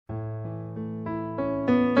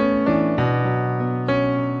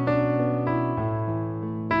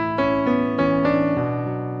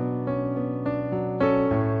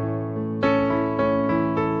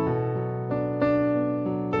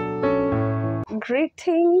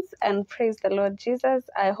Greetings and praise the Lord Jesus.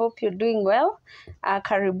 I hope you're doing well.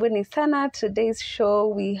 Karibuni sana. Today's show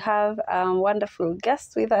we have a wonderful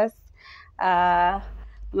guest with us,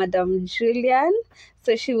 Madam Julian.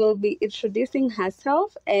 So she will be introducing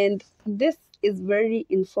herself, and this is very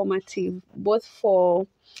informative both for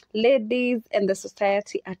ladies and the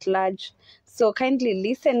society at large. So kindly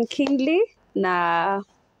listen keenly na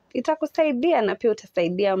itakusaidia na pia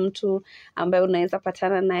utasaidia mtu ambaye unaweza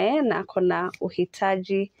patana naye na akona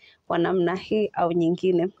uhitaji wa namna hii au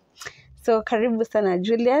nyingine. So karibu sana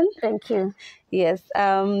Julian. Thank you. Yes,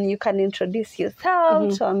 you can introduce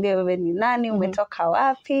yourself. Tuambie wewe ni nani, umetoka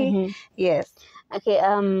wapi? Yes. Okay,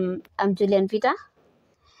 I'm Julian Peter.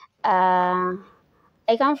 I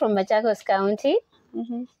come from Machakos County,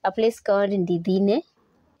 a place called Ndidine,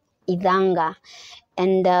 Idhanga.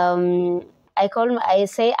 And I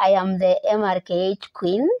say I am the MRKH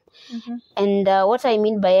queen. And what I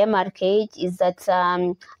mean by MRKH is that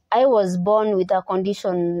I was born with a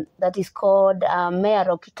condition that is called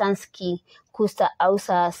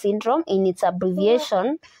Mayer-Rokitansky-Kuster-Hauster syndrome in its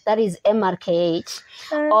abbreviation, that is MRKH.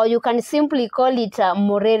 Or you can simply call it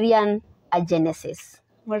Mullerian agenesis.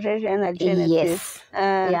 Mullerian agenesis. Yes.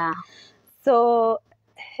 Yeah. So,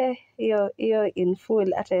 you're in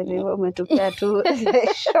full at the moment to the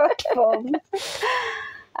short form.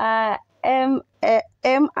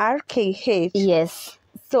 MRKH. Yes.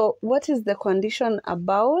 So what is the condition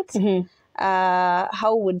about?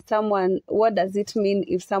 How would what does it mean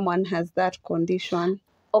if someone has that condition?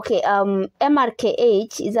 Okay,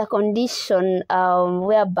 MRKH is a condition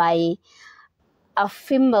whereby a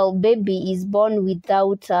female baby is born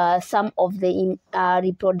without some of the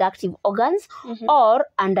reproductive organs or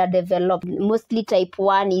underdeveloped. Mostly type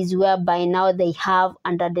 1 is whereby now they have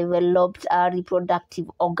underdeveloped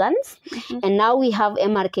reproductive organs. And now we have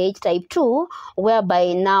MRKH type 2,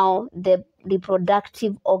 whereby now the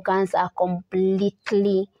reproductive organs are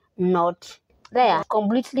completely not there,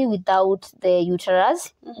 completely without the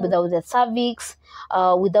uterus, without the cervix,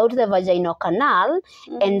 without the vaginal canal,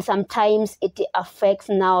 and sometimes it affects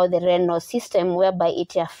now the renal system, whereby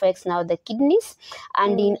it affects now the kidneys,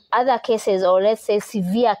 and in other cases, or let's say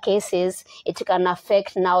severe cases, it can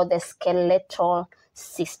affect now the skeletal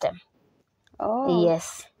system. Oh.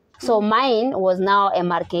 Yes. So mine was now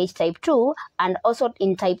MRKH type 2, and also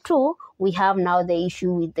in type 2, we have now the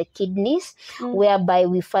issue with the kidneys, whereby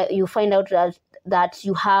you find out that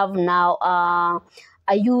you have now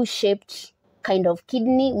a U-shaped kind of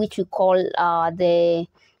kidney, which we call the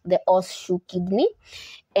horseshoe kidney,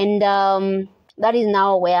 and that is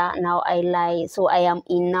now where now I lie. So I am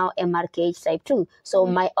in now MRKH type 2. So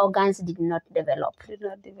my organs did not develop.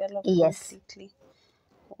 Yes. Completely.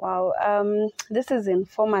 Wow, this is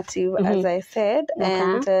informative, as I said,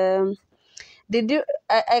 and did you?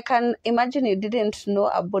 I can imagine you didn't know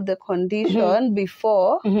about the condition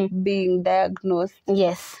before being diagnosed.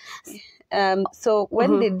 Yes. So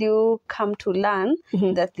when did you come to learn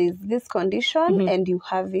that there's this condition and you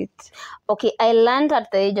have it? Okay, I learned at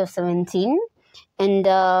the age of 17. And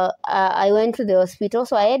I went to the hospital.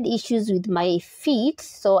 So I had issues with my feet.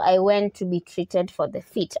 So I went to be treated for the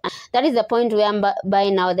feet. And that is the point where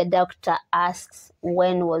by now the doctor asks,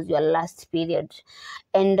 when was your last period?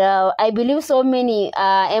 And I believe so many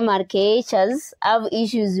MRKHs have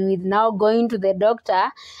issues with now going to the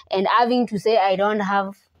doctor and having to say, I don't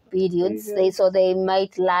have periods. So they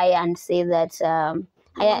might lie and say that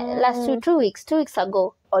last 2 weeks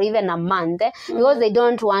ago, or even a month, because they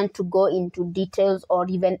don't want to go into details or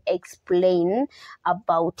even explain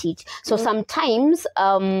about it. So sometimes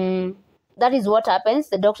that is what happens.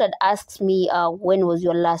 The doctor asks me, when was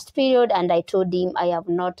your last period? And I told him I have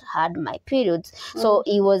not had my periods. So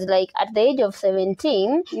he was like, at the age of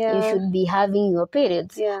 17, you should be having your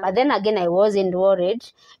periods. But then again, I wasn't worried,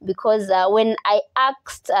 because when I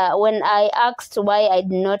asked why I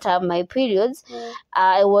did not have my periods,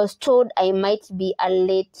 I was told I might be a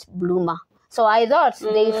late bloomer. So I thought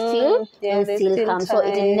they still come. So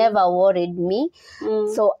it never worried me.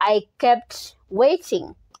 So I kept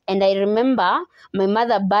waiting. And I remember my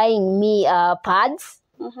mother buying me pads.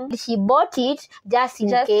 She bought it just in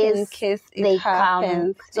case they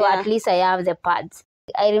come. So at least I have the pads.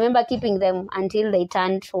 I remember keeping them until they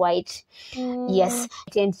turned white. Yes,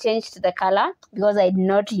 it changed the color because I did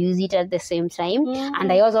not use it at the same time.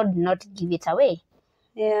 And I also did not give it away.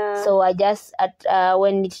 So I just,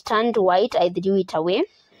 when it turned white, I threw it away.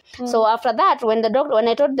 So after that, when I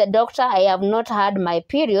told the doctor I have not had my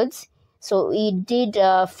periods, so he did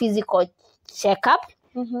a physical checkup,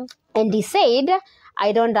 and he said,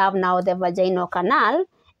 I don't have now the vaginal canal,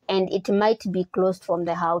 and it might be closed from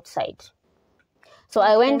the outside. So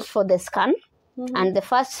I went for the scan, And the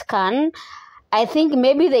first scan, I think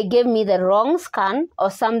maybe they gave me the wrong scan or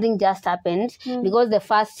something just happened, because the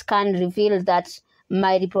first scan revealed that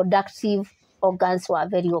my reproductive organs were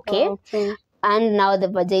very okay. And now the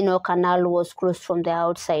vaginal canal was closed from the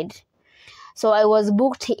outside. So I was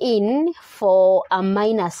booked in for a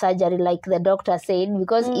minor surgery, like the doctor said,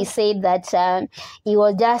 because he said that he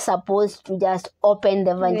was just supposed to just open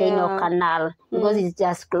the vaginal canal, because it's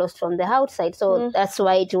just closed from the outside. So that's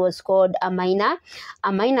why it was called a minor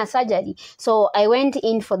surgery. So I went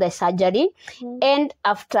in for the surgery, and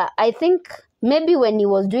after, I think maybe when he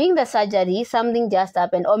was doing the surgery, something just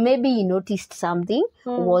happened, or maybe he noticed something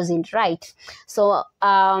wasn't right. So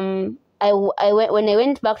when I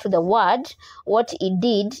went back to the ward, what he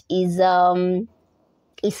did is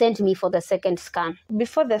he sent me for the second scan.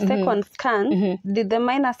 Before the second scan, did the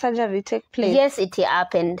minor surgery take place? Yes, it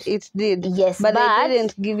happened. It did? Yes, but they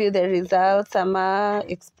didn't give you the results,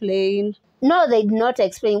 explain? No, they did not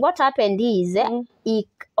explain. What happened is,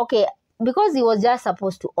 because he was just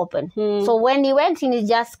supposed to open. So when he went in, he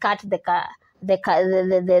just cut the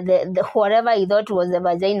whatever he thought was the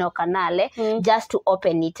vaginal canal, just to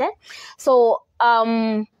open it. So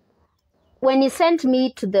when he sent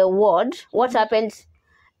me to the ward, what happened?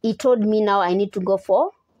 He told me now I need to go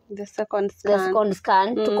for the second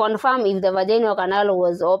scan, to confirm if the vaginal canal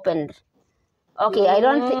was opened. Okay, I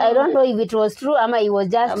don't know if it was true, he was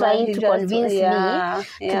just trying to convince me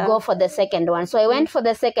to go for the second one. So I went for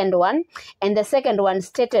the second one, and the second one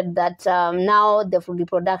stated that now the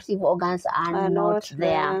reproductive organs are not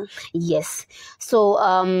there. Yes. So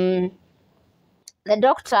the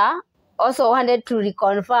doctor also wanted to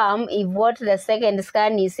reconfirm if what the second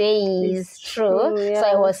scan is saying is true. So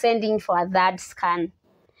I was sending for that scan.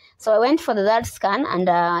 So I went for the third scan, and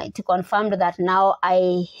it confirmed that now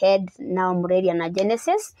I had malaria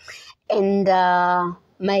agenesis, and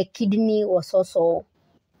my kidney was also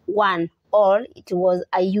one, or it was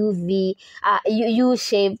a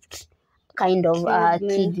U-shaped kind of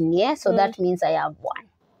kidney. So that means I have one.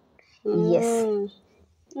 Yes.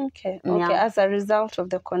 Okay. As a result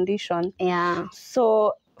of the condition. Yeah.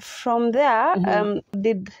 So from there,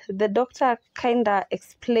 did the doctor kind of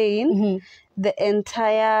explain the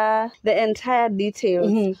entire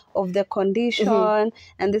details of the condition,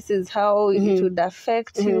 and this is how it would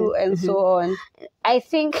affect you, and so on? I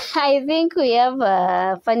think we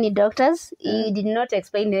have funny doctors. He did not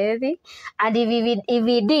explain anything, and if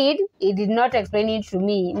he did, he did not explain it to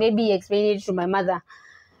me. Maybe he explained it to my mother.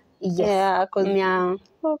 Yes.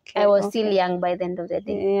 I was still young by the end of the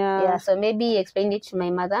day. So maybe he explained it to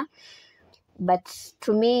my mother, but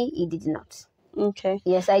to me, he did not. Okay.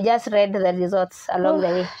 Yes, I just read the results along the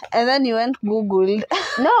way. And then you went Googled.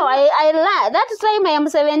 No, I that time I am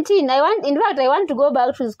 17. I want to go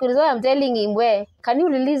back to school. So I'm telling him, where can you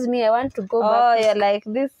release me? I want to go back. Oh, like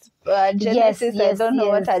this genesis. I don't know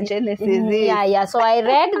what a genesis is. Yeah. So I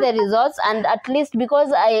read the results, and at least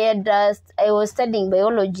because I was studying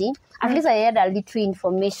biology, at least I had a little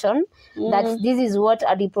information that this is what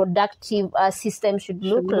a reproductive system should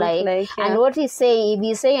look like. And what he's saying, if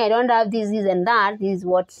he's saying I don't have this and that, this is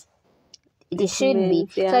what it should be.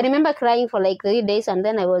 So I remember crying for like 3 days, and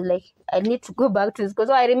then I was like, I need to go back to school.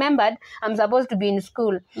 So I remembered I'm supposed to be in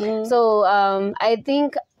school. So I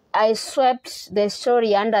think I swept the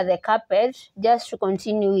story under the carpet just to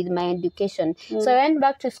continue with my education. So I went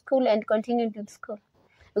back to school and continued with school.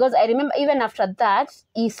 Because I remember even after that,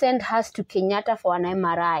 he sent us to Kenyatta for an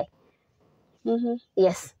MRI.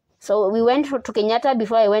 Yes. So we went to Kenyatta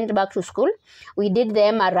before I went back to school. We did the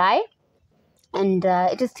MRI, and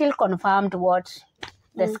it is still confirmed what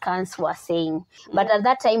the scans were saying. But at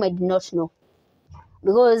that time, I did not know.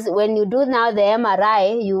 Because when you do now the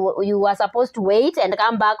MRI, you were supposed to wait and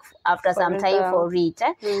come back after some time for it.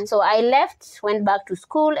 So I left, went back to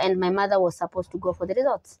school, and my mother was supposed to go for the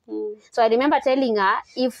results. So I remember telling her,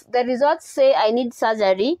 if the results say I need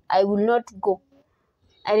surgery, I will not go.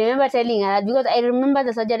 I remember telling her that because I remember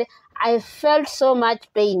the surgery, I felt so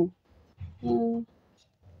much pain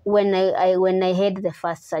when I had the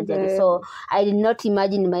first surgery. So I did not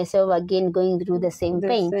imagine myself again going through the same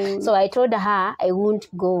pain. So I told her I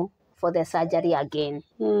won't go for the surgery again.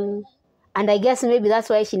 And I guess maybe that's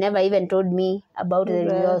why she never even told me about the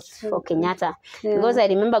results for Kenyatta. Because I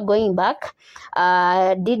remember going back,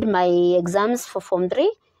 did my exams for Form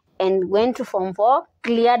 3, and went to Form 4,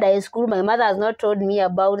 cleared high school. My mother has not told me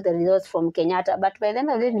about the results from Kenyatta. But by then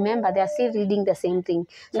I didn't remember, they are still reading the same thing.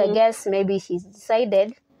 So I guess maybe she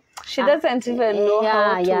decided. She doesn't even know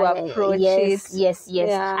how to approach it. Yes.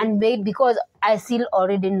 And maybe because I still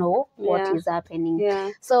already know what is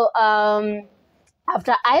happening. So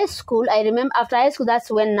after high school, I remember after high school,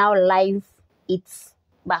 that's when now life it's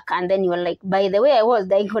back. And then you're like, by the way I was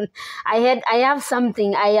diagnosed, I have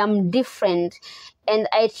something, I am different. And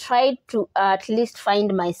I tried to at least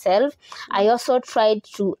find myself. I also tried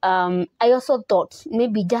to I also thought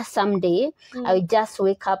maybe just someday I would just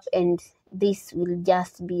wake up and this will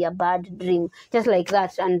just be a bad dream, just like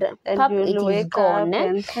that, and pop, it is gone.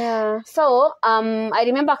 So I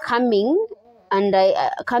remember coming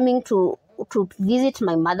to visit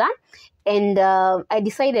my mother, and I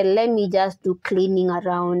decided, let me just do cleaning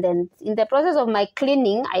around. And in the process of my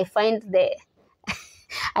cleaning, I find the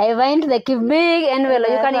big envelope.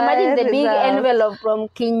 You can imagine the big envelope from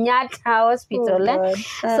Kenyatta Hospital.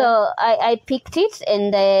 So I picked it,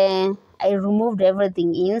 and I removed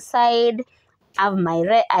everything inside. I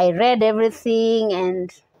read everything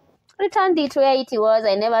and returned it where it was.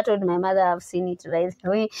 I never told my mother I've seen it right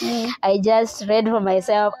away. I just read for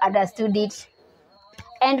myself, understood it,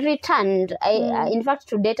 and returned. In fact,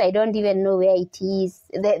 to date, I don't even know where it is.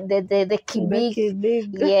 The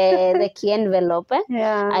key envelope.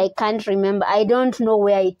 I can't remember. I don't know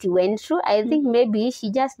where it went to. I think maybe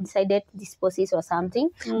she just decided to dispose it or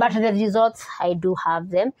something. But the results, I do have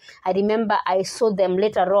them. I remember I saw them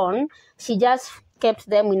later on. She just kept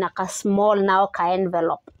them in a small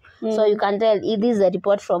envelope. So you can tell it is a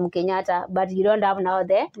report from Kenyatta, but you don't have now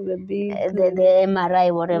the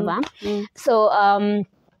MRI, whatever. So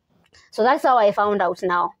that's how I found out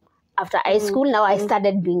now. After high school, now I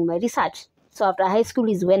started doing my research. So after high school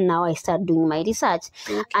is when now I start doing my research.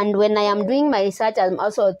 And when I am doing my research, I'm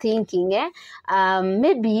also thinking,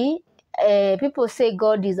 maybe people say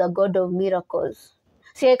God is a God of miracles.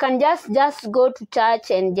 So I can just go to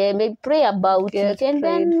church and maybe pray about it, and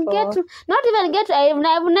then I've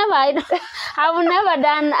never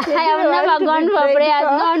gone for prayers.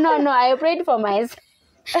 No, I prayed for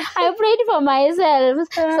myself.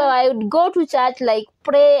 So I would go to church, like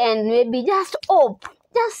pray, and maybe just hope,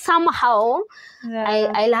 just somehow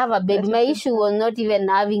I'll have a baby. My issue was not even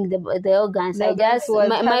having the organs. My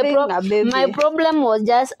problem was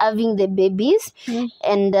just having the babies,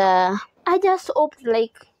 and I just hoped,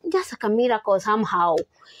 like, just like a miracle somehow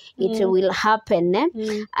it will happen.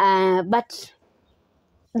 But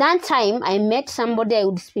that time I met somebody I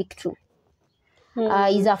would speak to.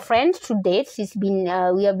 He's a friend to date.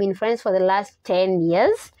 We have been friends for the last 10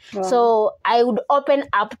 years. So I would open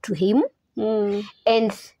up to him,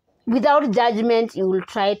 and without judgment, he will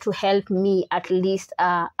try to help me at least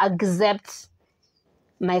accept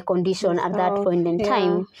my condition at that point in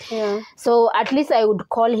time. So at least I would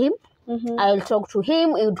call him. I will talk to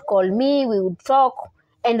him. He would call me. We would talk,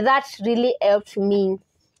 and that really helped me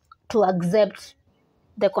to accept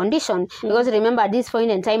the condition. Because remember, at this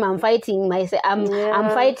point in time, I'm fighting myself. I'm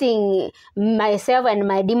fighting myself and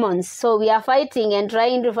my demons. So we are fighting and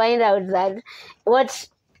trying to find out that what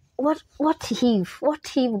if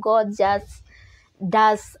God just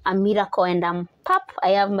does a miracle and I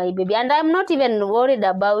have my baby, and I'm not even worried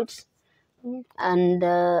about. And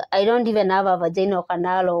I don't even have a vaginal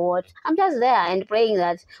canal or what. I'm just there and praying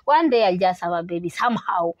that one day I'll just have a baby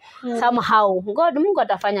somehow. God, Mungu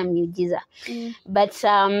atafanya miujiza. But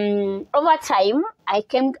over time, I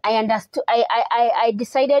understood. I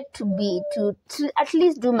decided to at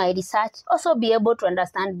least do my research, also be able to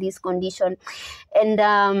understand this condition, and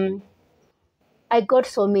I got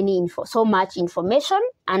so much information,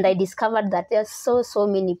 and I discovered that there's so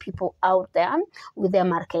many people out there with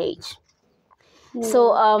MRKH.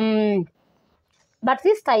 So, but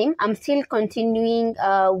this time I'm still continuing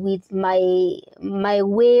with my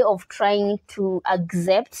way of trying to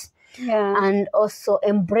accept and also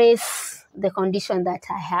embrace the condition that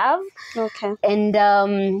I have. And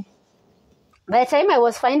by the time I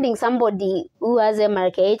was finding somebody who has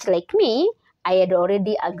MRKH like me, I had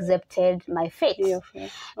already accepted my fate.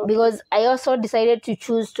 Because I also decided to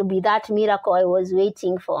choose to be that miracle I was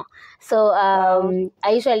waiting for. So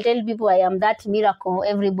I usually tell people I am that miracle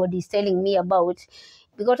everybody's telling me about.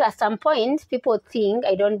 Because at some point, people think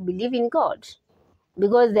I don't believe in God.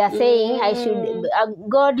 Because they are saying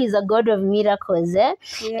God is a God of miracles,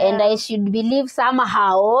 and I should believe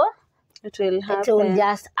somehow it will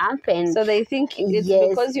just happen. So they think it's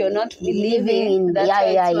because you're not believing that's why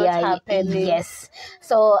it's not happening. Yes.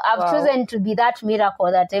 So I've chosen to be that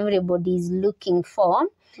miracle that everybody is looking for.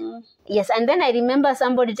 Yes, and then I remember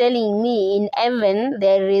somebody telling me in heaven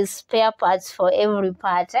there is spare parts for every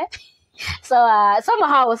part. So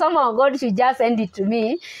somehow God should just send it to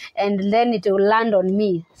me, and then it will land on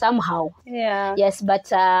me somehow. Yes,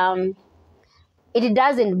 but it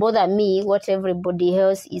doesn't bother me what everybody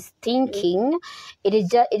else is thinking.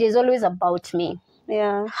 It is always about me.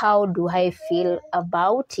 Yeah. How do I feel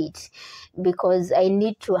about it? Because I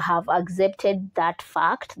need to have accepted that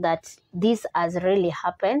fact that this has really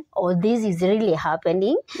happened, or this is really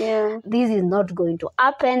happening. Yeah. This is not going to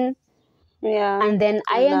happen. Yeah. And then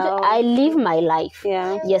I live my life.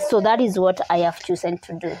 Yeah. Yes, so that is what I have chosen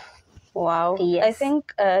to do. Wow. Yes. I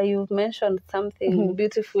think you've mentioned something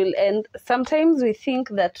beautiful, and sometimes we think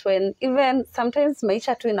that when even sometimes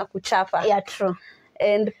maisha tu inakuchapa. Yeah, true.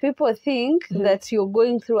 And people think that you're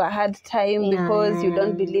going through a hard time because you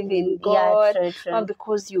don't believe in God, true. or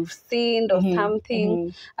because you've sinned or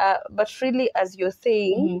something. But really, as you're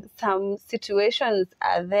saying, some situations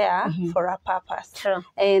are there for a purpose. True.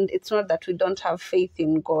 And it's not that we don't have faith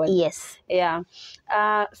in God. Yes. Yeah.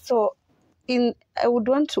 So I would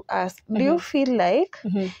want to ask, do you feel like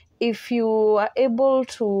if you are able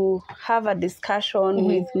to have a discussion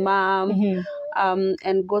with mom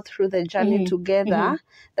and go through the journey together,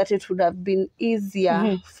 that it would have been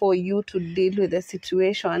easier for you to deal with the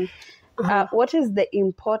situation? What is the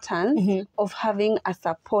importance of having a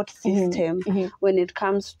support system when it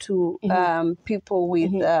comes to people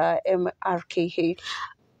with MRKH?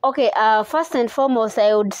 Okay, first and foremost,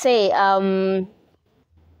 I would say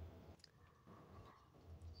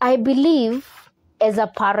I believe as a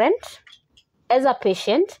parent, as a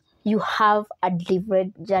patient, you have a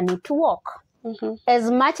deliberate journey to walk. As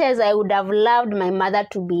much as I would have loved my mother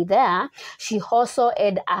to be there, she also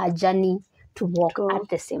had a journey to walk at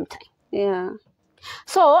the same time. Yeah.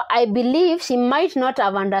 So I believe she might not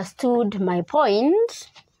have understood my point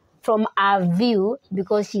from her view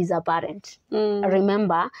because she's a parent.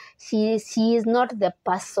 Remember, she is not the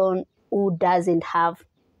person who doesn't have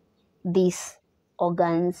these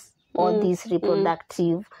organs or this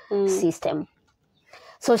reproductive system.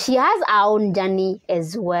 So she has her own journey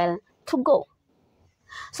as well to go.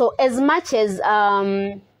 So as much as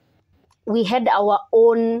we had our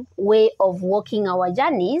own way of walking our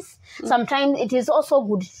journeys, sometimes it is also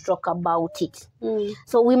good to talk about it.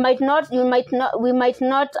 So we might not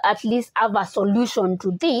at least have a solution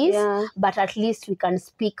to this, but at least we can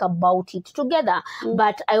speak about it together.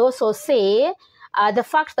 But I also say the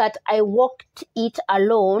fact that I walked it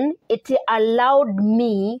alone, it allowed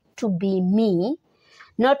me to be me,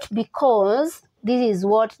 not because this is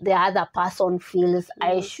what the other person feels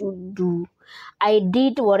I should do. I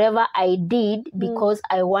did whatever I did because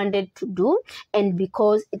I wanted to do and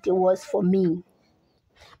because it was for me.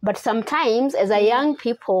 But sometimes as a young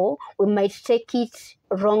people, we might take it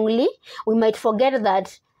wrongly. We might forget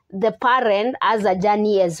that the parent has a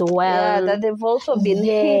journey as well. Yeah, that they've also been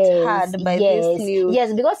hit hard by this news.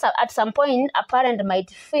 Yes, because at some point, a parent might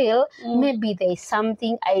feel maybe there's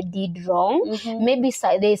something I did wrong. Maybe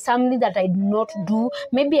there's something that I did not do.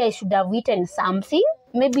 Maybe I should have eaten something.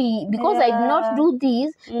 Maybe because I did not do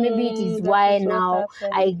this, maybe it is why now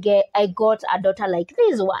I got a daughter like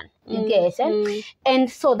this one. You get it? And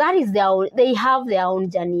so that is they have their own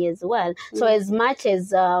journey as well. So as much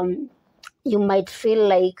as you might feel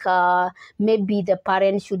like maybe the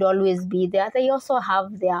parents should always be there, they also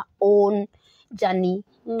have their own journey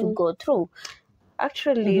to go through.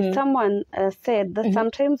 Actually, someone said that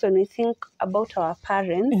sometimes when we think about our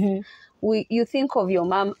parents, you think of your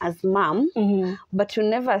mom as mom, but you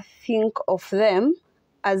never think of them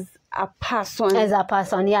as a person. As a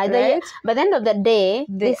person, yeah. Right? By the end of the day,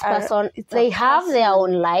 they have their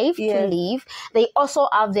own life to live. They also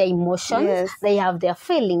have their emotions. They have their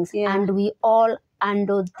feelings. And we all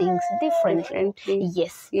handle things differently.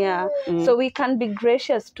 Yes. Yeah. So we can be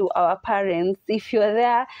gracious to our parents. If you're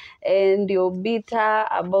there and you're bitter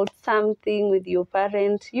about something with your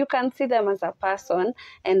parent, you can see them as a person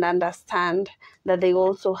and understand that they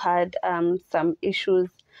also had some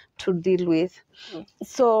issues to deal with.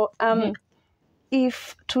 So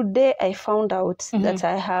if today I found out that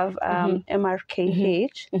I have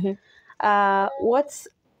MRKH, are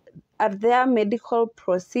there medical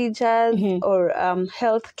procedures or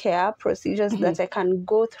healthcare procedures that I can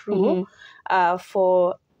go through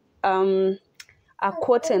for a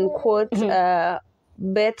quote-unquote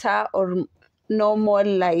better or normal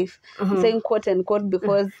life? I'm saying quote-unquote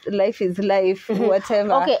because life is life,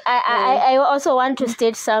 whatever. Okay, I also want to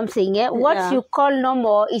state something. What you call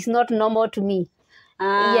normal is not normal to me.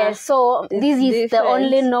 Yes, so this is the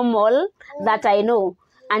only normal that I know.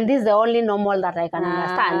 And this is the only normal that I can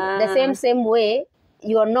understand. The same way,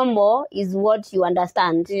 your normal is what you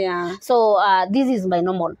understand. Yeah. So this is my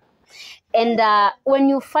normal. And when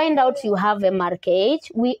you find out you have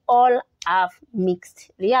MRKH, we all have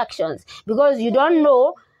mixed reactions because you don't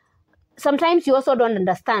know sometimes you also don't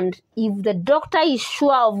understand if the doctor is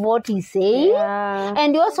sure of what he's saying,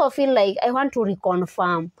 and you also feel like, I want to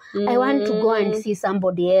reconfirm. I want to go and see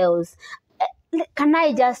somebody else. Can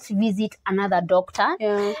I just visit another doctor?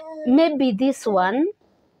 Maybe this one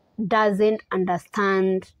doesn't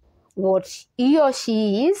understand what he or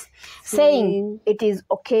she is saying. It is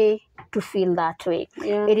okay to feel that way.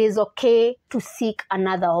 It is okay to seek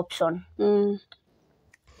another option.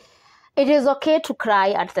 It is okay to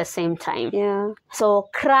cry at the same time. So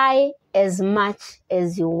cry as much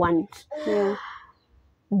as you want.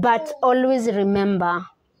 But always remember,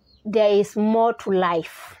 there is more to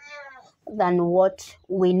life than what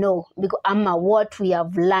we know, because what we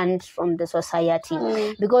have learned from the society.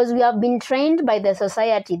 Because we have been trained by the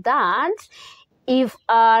society that if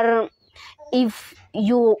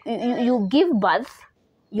you give birth,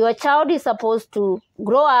 your child is supposed to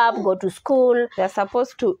grow up, go to school. They're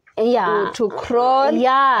supposed to crawl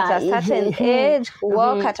at a certain age,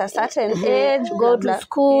 walk at a certain age, go to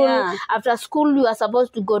school. After school, you are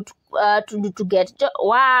supposed to go to get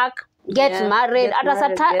work, get married. At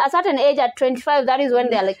a certain age, at 25, that is when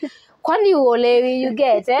they're like, you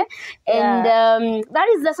get and that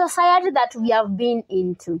is the society that we have been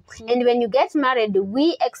into. And when you get married,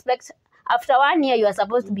 we expect after 1 year you are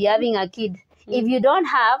supposed to be having a kid. If you don't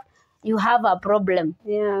have, you have a problem.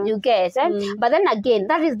 You get but then again,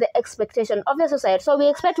 that is the expectation of the society. So we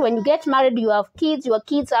expect when you get married, you have kids, your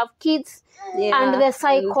kids have kids, and the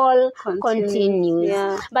cycle continues.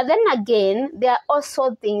 But then again, there are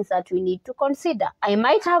also things that we need to consider. I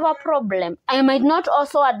might have a problem. I might not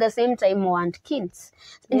also at the same time want kids.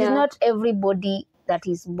 It is not everybody that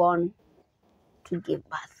is born to give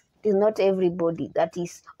birth. It is not everybody that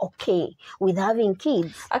is okay with having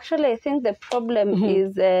kids. Actually, I think the problem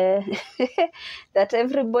is that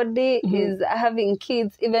everybody is having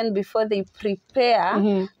kids even before they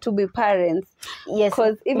prepare to be parents.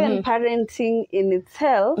 Because even parenting in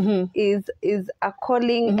itself is a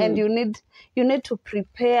calling, and you need to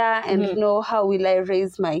prepare and know, how will I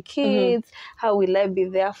raise my kids? How will I be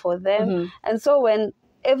there for them? And so when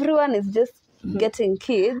everyone is just getting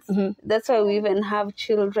kids, that's why we even have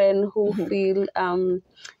children who feel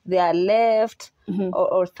they are left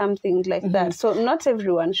or something like that. So not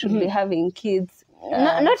everyone should be having kids.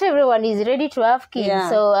 Not everyone is ready to have kids.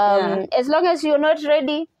 So as long as you're not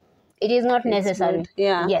ready, it is not necessary.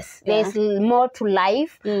 Yes, there's more to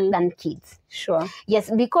life than kids. Yes,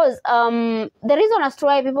 because the reason as to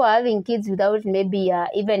why people are having kids without maybe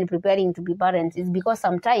even preparing to be parents is because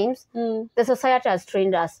sometimes the society has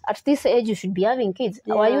trained us, at this age you should be having kids.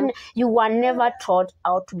 You were never taught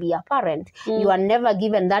how to be a parent. You are never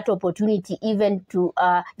given that opportunity even to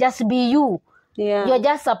just be you. You're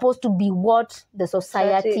just supposed to be what the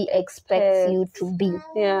society expects you to be.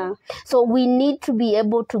 So we need to be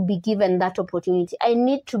able to be given that opportunity. I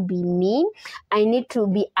need to be me. I need to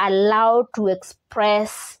be allowed to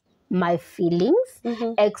express my feelings,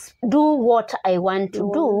 do what I want to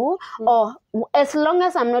do, or as long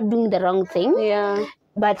as I'm not doing the wrong thing,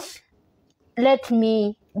 but let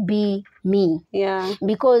me be me.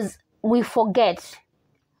 Because we forget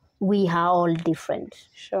we are all different.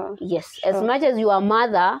 Yes. As much as you are a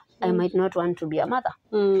mother, I might not want to be a mother.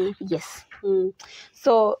 Yes.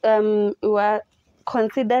 So we are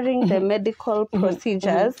considering the medical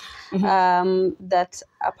procedures that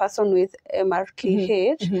a person with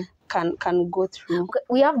MRKH can go through. Okay.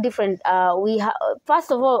 We have different.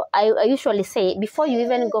 First of all, I usually say, before you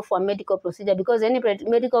even go for a medical procedure, because any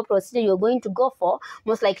medical procedure you're going to go for,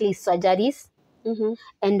 most likely is surgeries,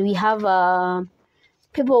 and we have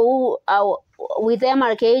people who are with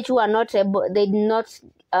MRKH who are not able, they did not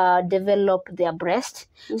develop their breast.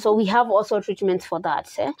 So we have also treatments for that.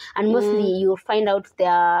 And mostly you'll find out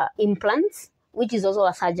their implants, which is also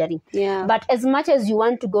a surgery. But as much as you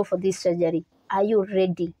want to go for this surgery, are you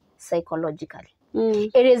ready psychologically?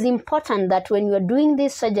 It is important that when you are doing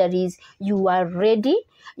these surgeries, you are ready.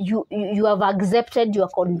 You have accepted your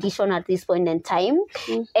condition at this point in time.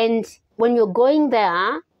 And when you're going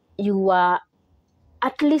there, you are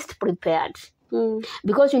at least prepared,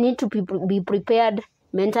 because you need to be prepared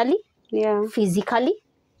mentally, physically,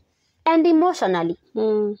 and emotionally.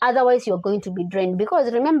 Otherwise, you're going to be drained.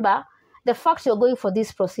 Because remember, the fact you're going for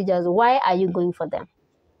these procedures, why are you going for them?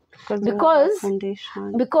 Because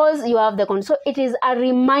you have the condition. So it is a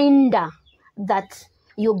reminder that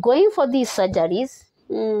you're going for these surgeries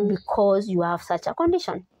because you have such a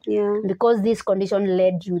condition. Because this condition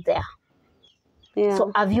led you there.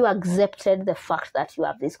 So have you accepted the fact that you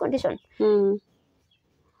have this condition?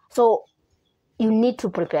 So you need to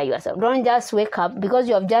prepare yourself. Don't just wake up because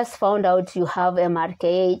you have just found out you have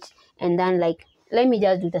MRKH and then like let me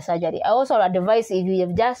just do the surgery. I also advise, if you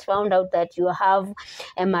have just found out that you have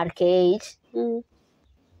MRKH,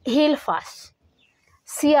 heal fast.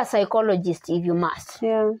 See a psychologist if you must.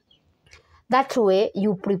 Yeah. That way,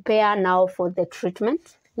 you prepare now for the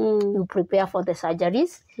treatment. You prepare for the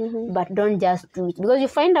surgeries, but don't just do it. Because you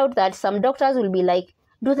find out that some doctors will be like,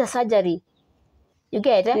 do the surgery. You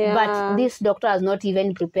get it? Yeah. But this doctor has not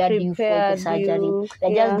even prepared you for the surgery.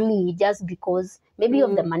 They're just doing it just because maybe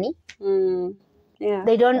of the money. Yeah.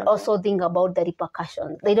 They don't also think about the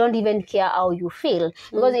repercussions. They don't even care how you feel.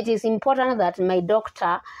 Because it is important that my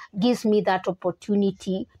doctor gives me that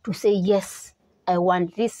opportunity to say, yes, I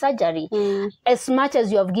want this surgery. As much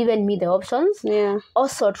as you have given me the options,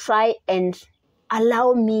 also try and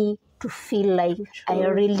allow me to feel like I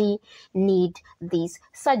really need this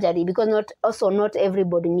surgery, because not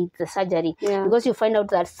everybody needs the surgery. Because you find out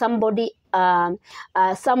that someone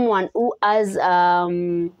who has a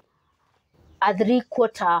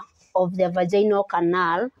 3/4 of the vaginal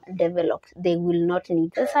canal developed, they will not need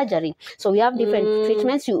the surgery. So we have different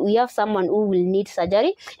treatments. We have someone who will need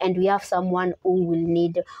surgery, and we have someone who will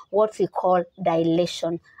need what we call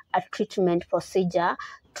dilation, a treatment procedure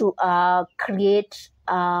to create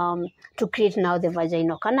now the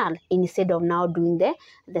vaginal canal instead of now doing the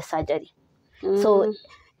surgery. So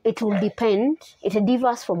it will depend. It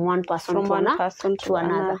differs from one person to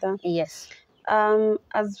another. Yes.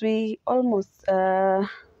 As we almost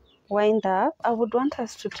wind up, I would want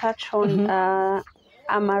us to touch on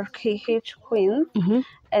MRKH queens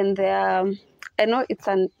and their. I know it's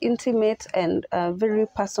an intimate and very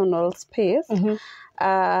personal space,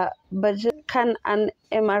 but can an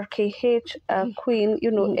MRKH queen,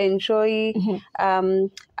 enjoy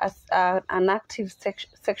as an active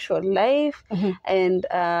sexual life and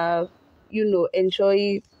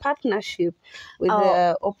enjoy partnership with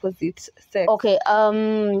the opposite sex? Okay.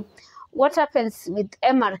 What happens with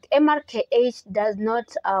MRKH does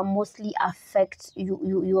not mostly affect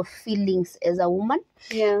your feelings as a woman.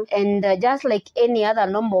 Yeah. And just like any other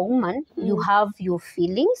normal woman, you have your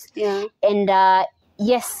feelings. Yeah. And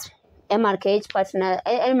yes, MRKH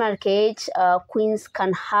queens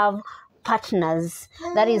can have partners,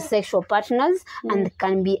 that is sexual partners, and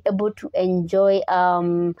can be able to enjoy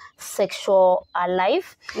sexual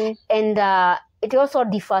life. And it also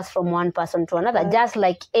differs from one person to another, just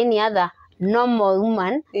like any other normal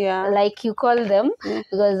woman, like you call them,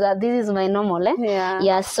 because this is my normal.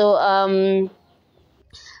 So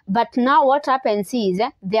but now what happens is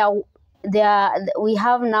we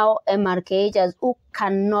have now MRKHs who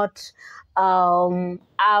cannot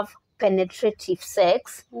have penetrative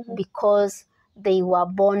sex because they were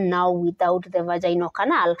born now without the vaginal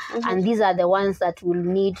canal, and these are the ones that will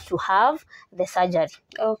need to have the surgery.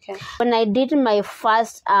 Okay. When I did my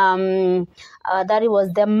first, that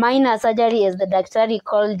was the minor surgery, as the doctor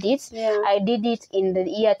called it. I did it in the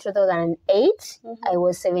year 2008. I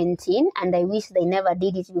was 17, and I wish they never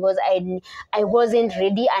did it because I wasn't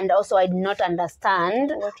ready, and also I did not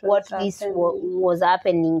understand what this was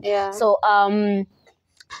happening. So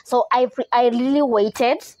so I really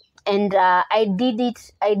waited. And I did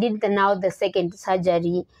the second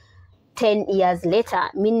surgery 10 years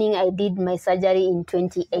later, meaning I did my surgery in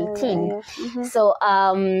 2018. So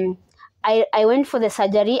I went for the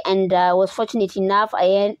surgery, and was fortunate enough.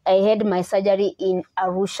 I had my surgery in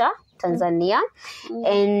Arusha, Tanzania,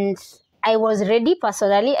 and I was ready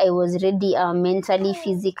personally. I was ready mentally,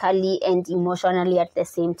 physically, and emotionally at the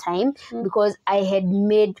same time, because I had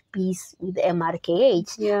made peace with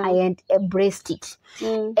MRKH. I had embraced it.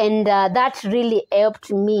 And that really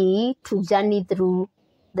helped me to journey through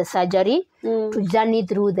the surgery, to journey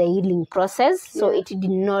through the healing process. So it did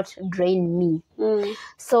not drain me.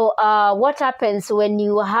 So what happens when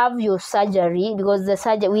you have your surgery, because the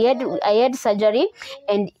surgery, I had surgery,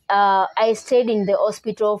 and I stayed in the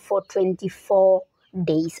hospital for 24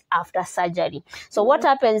 days after surgery. So what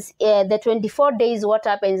happens, the 24 days, what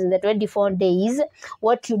happens in the 24 days,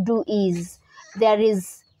 what you do is there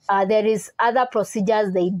is other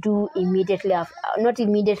procedures they do immediately, not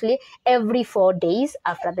immediately, every 4 days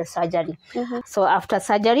after the surgery. So after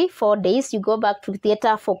surgery, 4 days, you go back to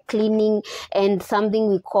theater for cleaning and something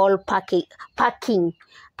we call packing.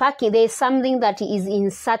 There is something that is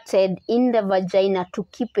inserted in the vagina to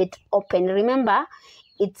keep it open. Remember,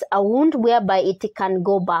 it's a wound whereby it can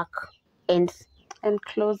go back and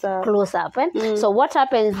close up. So what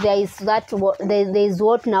happens, there is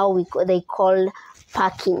what now they call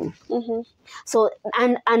packing. So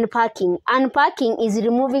unpacking is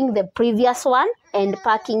removing the previous one, and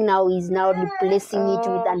packing now is replacing it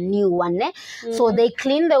with a new one. So they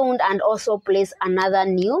clean the wound and also place another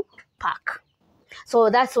new pack. So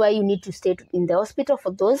that's why you need to stay in the hospital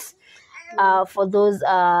for those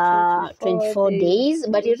 24 days.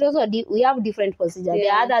 But it also we have different procedures.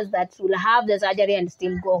 There are others that will have the surgery and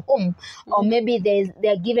still go home, or maybe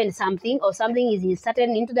they're given something, or something is inserted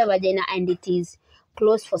into the vagina and it is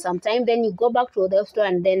closed for some time. Then you go back to the hospital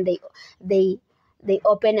and then they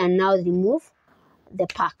open and now remove the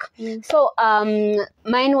pack. So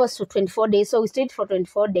mine was for 24 days. So we stayed for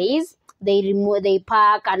 24 days. They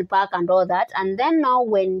pack and all that. And then now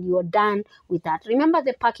when you're done with that, remember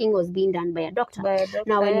the packing was being done by a doctor.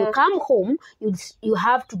 Now when you come home, you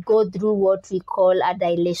have to go through what we call a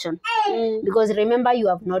dilation. Because remember, you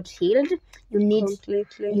have not healed. You need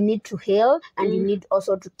to heal, and you need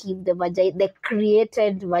also to keep the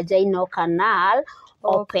created vaginal canal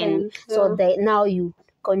open. So now you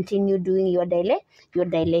continue doing your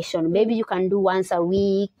dilation. Maybe you can do once a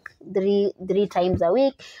week, three times a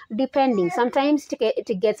week, depending. Sometimes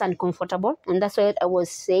it gets uncomfortable, and that's what I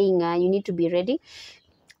was saying. You need to be ready.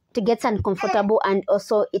 It gets uncomfortable, and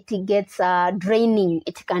also it gets draining.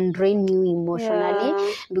 It can drain you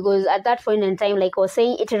emotionally, because at that point in time, like I was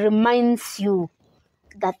saying, it reminds you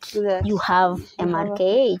that you have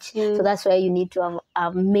MRKH. So that's why you need to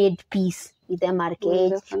have made peace with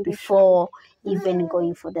MRKH before even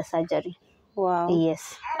going for the surgery. Wow.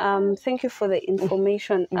 Yes. Thank you for the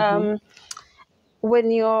information.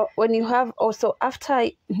 When you have also, after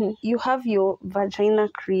you have your vagina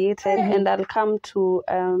created, and I'll come to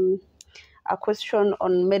a question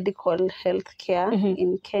on medical health care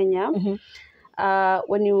in Kenya.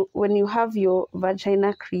 When you have your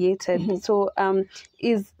vagina created, so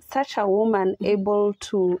is such a woman able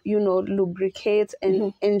to lubricate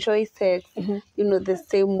and enjoy sex the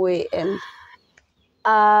same way? And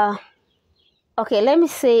okay, let me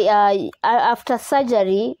say, after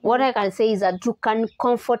surgery, what I can say is that you can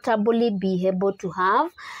comfortably be able to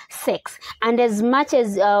have sex. And as much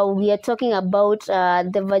as we are talking about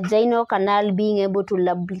the vaginal canal being able to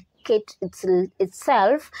lubricate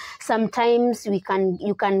itself, sometimes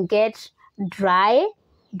you can get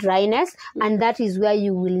dryness, and that is where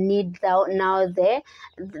you will need now the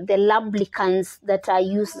lubricants that are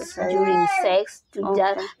used during sex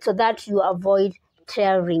so that you avoid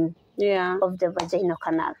tearing of the vaginal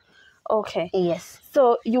canal. Okay. Yes.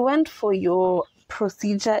 So you went for your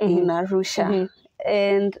procedure in Arusha,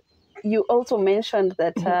 and you also mentioned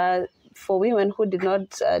that for women who did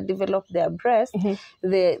not develop their breast,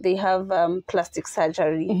 they have plastic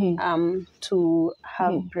surgery to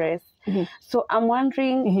have breasts. So I'm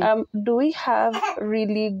wondering, do we have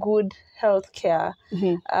really good healthcare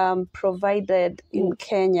provided in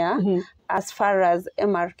Kenya as far as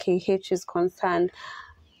MRKH is concerned?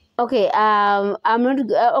 Okay, I'm not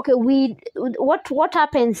okay. What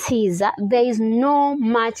happens is there is no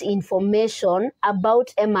much information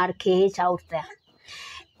about MRKH out there,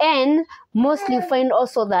 and mostly you find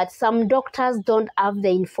also that some doctors don't have the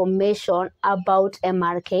information about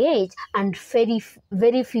MRKH, and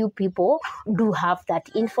very few people do have that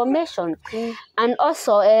information. And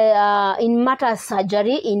also in matters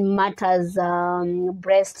surgery, in matters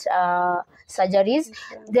breast surgeries,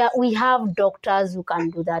 we have doctors who can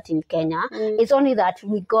do that in Kenya. It's only that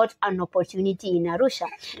we got an opportunity in Arusha,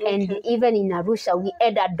 and even in Arusha we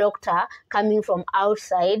had a doctor coming from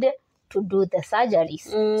outside to do the surgeries.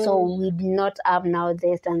 So we did not have now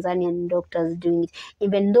the Tanzanian doctors doing it,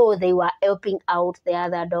 even though they were helping out the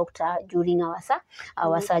other doctor during our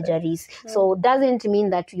surgeries. So it doesn't mean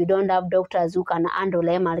that you don't have doctors who can handle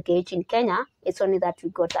MRKH in Kenya. It's only that we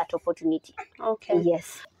got that opportunity. Okay.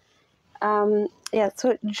 Yes.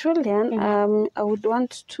 So Julian, I would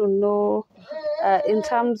want to know in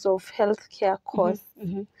terms of healthcare costs,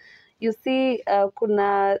 you see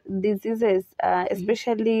kuna diseases,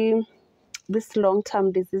 especially these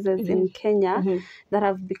long-term diseases in Kenya that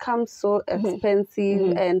have become so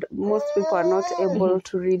expensive, and most people are not able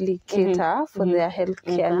to really cater for their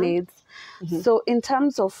healthcare needs. So in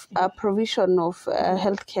terms of provision of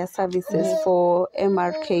healthcare services for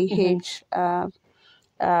MRKH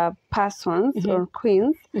persons or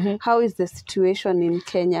queens, how is the situation in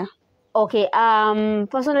Kenya? Okay,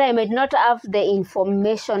 personally, I might not have the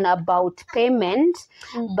information about payment,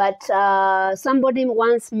 but somebody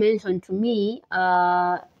once mentioned to me,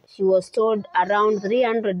 she was told around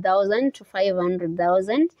 300,000 to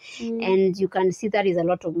 500,000, and you can see that is a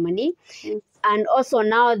lot of money. And also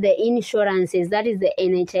now the insurances, that is the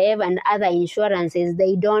NHIF and other insurances,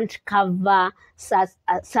 they don't cover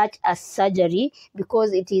such a surgery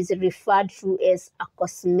because it is referred to as a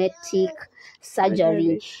cosmetic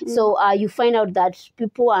surgery. So you find out that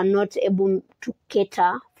people are not able to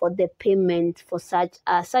cater for the payment for such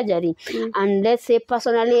surgery. And let's say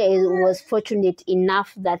personally, I was fortunate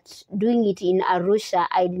enough that doing it in Arusha,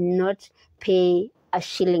 I did not pay a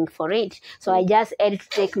shilling for it. So I just had to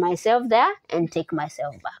take myself there and take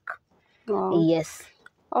myself back. Oh. Yes.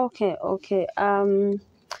 Okay.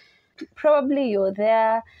 Probably you're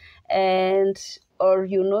there, or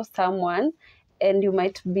you know someone, and you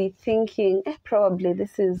might be thinking, probably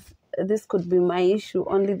this could be my issue,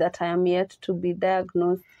 only that I am yet to be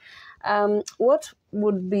diagnosed. What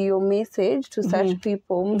would be your message to such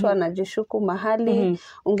people? Mtu anajishuku mahali,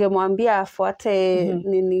 ungemwambia afuate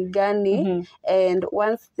nini gani, and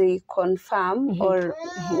once they confirm or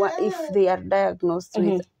if they are diagnosed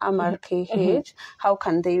with MRKH, how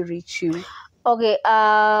can they reach you? Okay,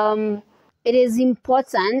 it is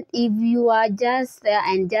important if you are just there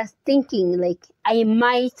and just thinking like I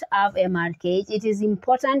might have MRKH. It is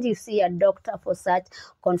important you see a doctor for such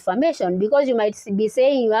confirmation, because you might be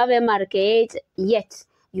saying you have MRKH yet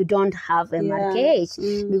you don't have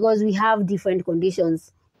MRKH because we have different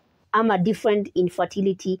conditions. I'm a different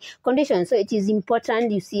infertility condition, so it is important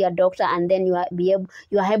you see a doctor, and then you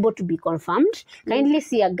are able to be confirmed. Kindly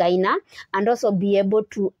see a gyna, and also be able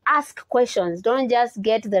to ask questions. Don't just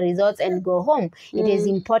get the results and go home. It is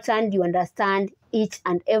important you understand each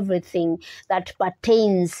and everything that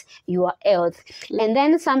pertains your health. And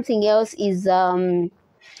then something else is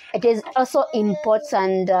it is also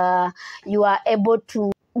important you are able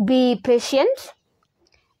to be patient,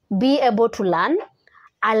 be able to learn.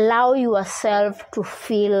 Allow yourself to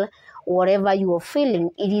feel whatever you are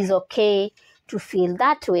feeling. It is okay to feel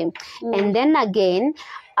that way. And then again,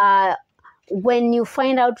 when you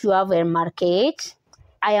find out you have MRKH,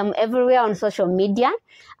 I am everywhere on social media.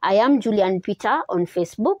 I am Julian Peter on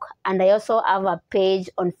Facebook, and I also have a page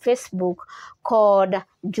on Facebook called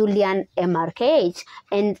Julian MRKH.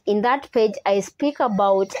 And in that page, I speak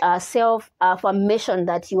about self-affirmation,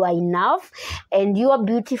 that you are enough and you are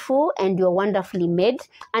beautiful and you are wonderfully made.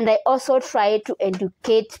 And I also try to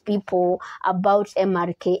educate people about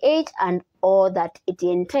MRKH and all that it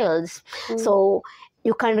entails. So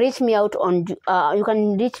you can reach me out on Julian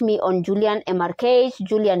MRKH,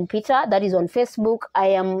 Julian Peter, that is on Facebook. I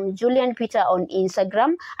am Julian Peter on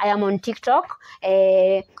Instagram. I am on TikTok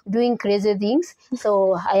doing crazy things.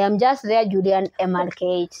 So I am just there, Julian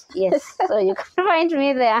MRKH. Yes. So you can find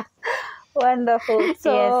me there. Wonderful.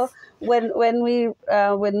 So yes.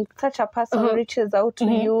 when such a person reaches out to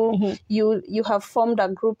you, you have formed a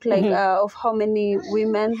group like of how many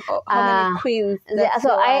women, or how many queens?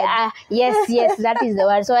 So yes, that is the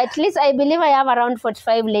word. So at least I believe I have around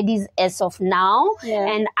 45 ladies as of now,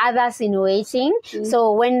 and others in waiting.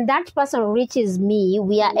 So when that person reaches me,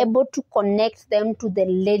 we are able to connect them to the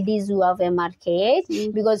ladies who have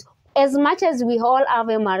MRKH, because as much as we all have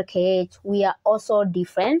MRKH, we are also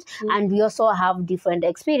different, and we also have different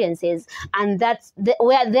experiences. And that's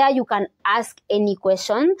where there you can ask any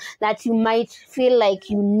question that you might feel like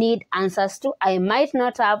you need answers to. I might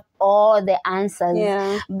not have all the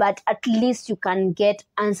answers, but at least you can get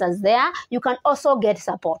answers there. You can also get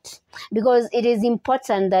support, because it is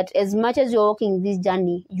important that as much as you're walking this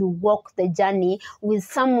journey, you walk the journey with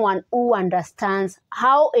someone who understands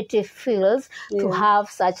how it feels to have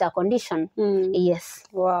such a condition. Yes.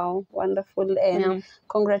 Wow, wonderful. And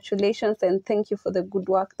congratulations, and thank you for the good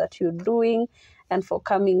work that you're doing, and for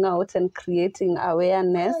coming out and creating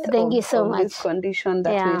awareness Thank you so much. This condition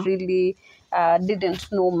that we really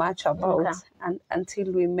didn't know much about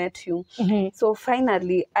until we met you. So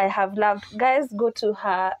finally, I have loved, guys, go to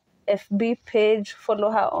her FB page,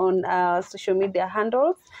 follow her on social media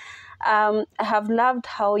handles. I have loved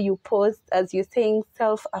how you post, as you're saying,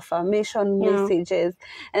 self-affirmation messages.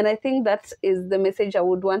 And I think that is the message I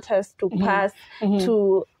would want us to pass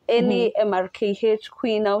to any MRKH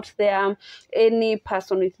queen out there, any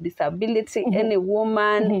person with disability, any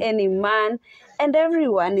woman, any man, and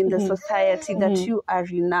everyone in the society, that you are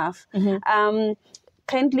enough.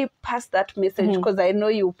 Kindly pass that message, because I know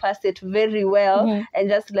you pass it very well, and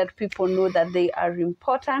just let people know that they are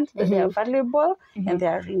important, that they are valuable, and they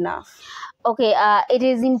are enough. Okay, it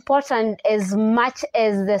is important, as much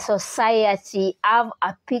as the society have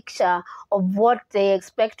a picture of what they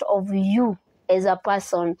expect of you as a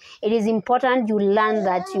person, it is important you learn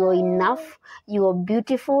that you're enough, you're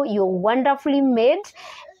beautiful, you're wonderfully made,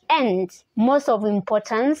 and most of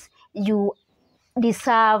importance, you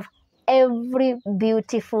deserve every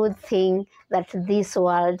beautiful thing that this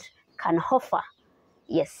world can offer.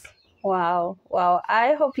 Yes. Wow, wow.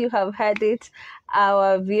 I hope you have heard it.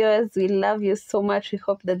 Our viewers, we love you so much. We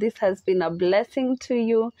hope that this has been a blessing to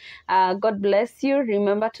you. God bless you.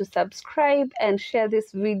 Remember to subscribe and share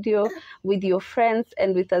this video with your friends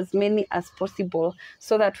and with as many as possible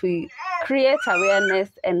so that we create awareness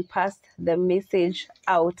and pass the message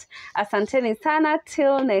out. Asanteni sana.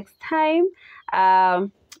 Till next time.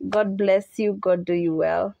 God bless you. God do you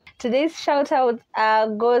well. Today's shout out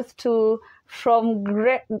goes to from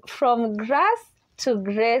grass to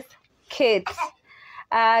grace, Kate.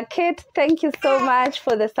 Kate, thank you so much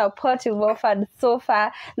for the support you've offered so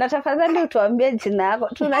far. Na tafadhali utuambie jina yako.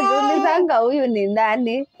 Tunajiulizanga huyu ni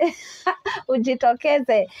nani?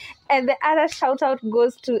 Ujitokeze. And the other shout out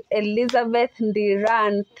goes to Elizabeth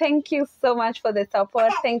Ndiran. Thank you so much for the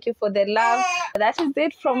support. Thank you for the love. That is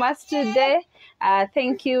it from us today.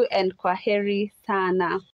 Thank you and kwaheri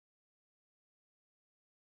sana.